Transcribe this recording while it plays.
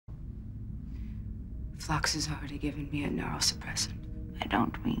Phlox has already given me a neurosuppressant. I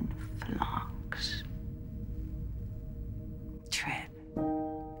don't mean Phlox. Trip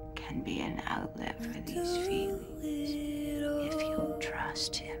can be an outlet for these feelings if you'll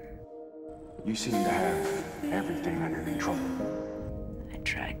trust him. You seem to have everything under control. I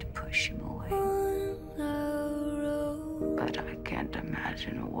tried to push him away. But I can't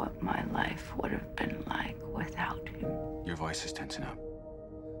imagine what my life would have been like without him. Your voice is tensing up.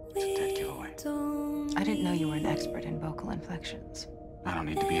 It's a dead giveaway. I didn't know you were an expert in vocal inflections. I don't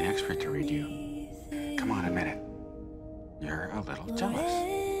need to be an expert to read you. Come on, admit it. You're a little jealous.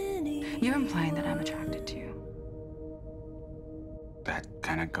 You're implying that I'm attracted to you. That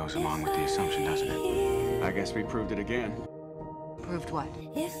kind of goes along with the assumption, doesn't it? I guess we proved it again. Proved what?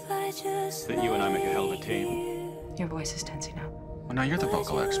 That you and I make a hell of a team. Your voice is tensing up. Well, now you're the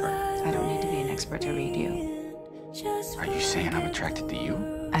vocal expert. I don't need to be an expert to read you. Are you saying I'm attracted to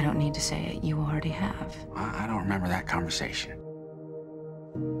you? I don't need to say it. You already have. I don't remember that conversation.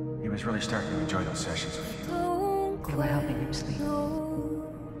 He was really starting to enjoy those sessions with you. You were helping him sleep.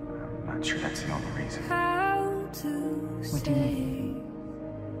 I'm not sure that's the only reason. What do you mean?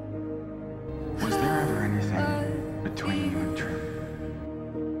 Was there ever anything between you and Trip?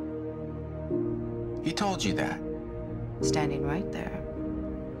 He told you that. Standing right there.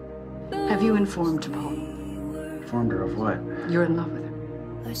 Have you informed Paul? Informed her of what? You're in love with him.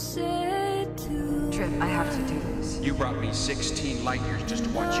 Trip, I have to do this. You brought me 16 light years just to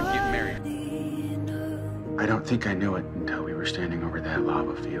watch you get married. I don't think I knew it until we were standing over that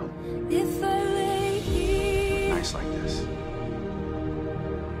lava field. Nights like this.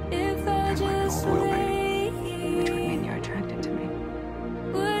 And like an old oil painting. Which would mean you're attracted to me.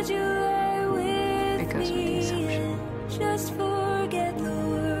 It goes with the assumption.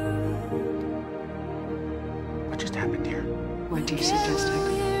 What just happened here? What do you suggest I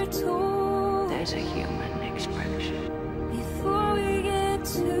do? There's a human expression. Follow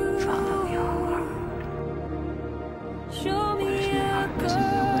your heart. What if your heart doesn't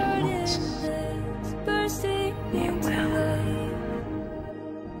know what it wants? It will.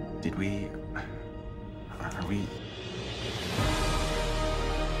 Did we... Are we...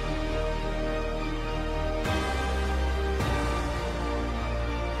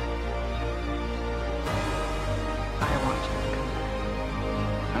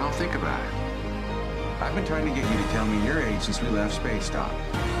 Think about it. I've been trying to get you to tell me your age since we left Space Dock.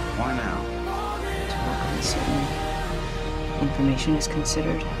 Why now? Information is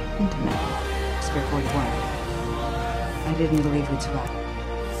considered intimate. Spare 41. I didn't believe we'd survive.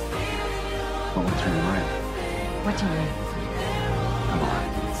 But we'll turn right. What do you mean? Come on.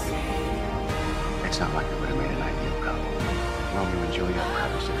 It's not like we would have made an ideal couple. Romeo and Juliet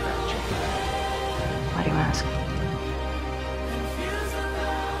probably should have had a chance. Why do you ask?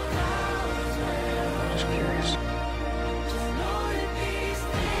 Just curious.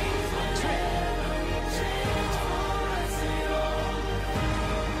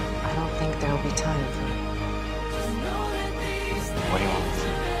 I don't think there'll be time for it. What do you want me to do?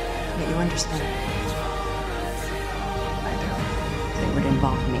 That you understand. I do. It would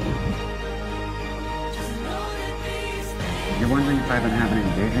involve me. You're wondering if I've been having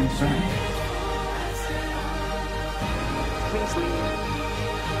any daydreams tonight? Please leave.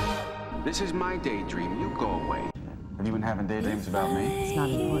 This is my daydream. You go away. Have you been having daydreams about me? It's not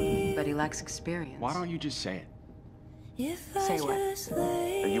important, but he lacks experience. Why don't you just say it? Say what?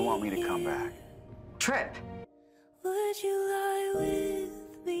 That you want me to come back. Trip! Would you lie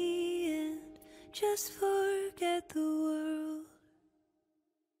with me and just forget the world?